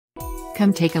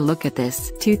Come take a look at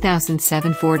this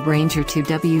 2007 Ford Ranger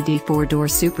 2WD 4-door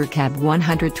SuperCab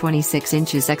 126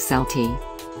 inches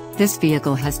XLT. This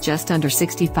vehicle has just under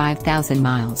 65,000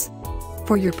 miles.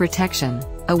 For your protection,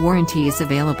 a warranty is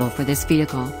available for this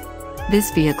vehicle.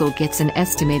 This vehicle gets an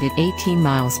estimated 18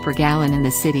 miles per gallon in the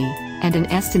city, and an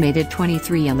estimated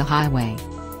 23 on the highway.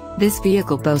 This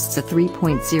vehicle boasts a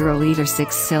 3.0-liter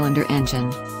 6-cylinder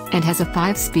engine, and has a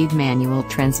 5-speed manual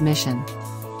transmission.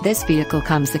 This vehicle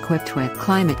comes equipped with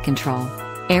climate control,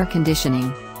 air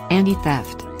conditioning,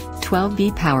 anti-theft,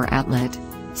 12V power outlet,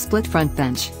 split front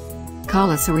bench.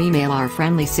 Call us or email our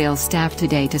friendly sales staff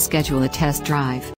today to schedule a test drive.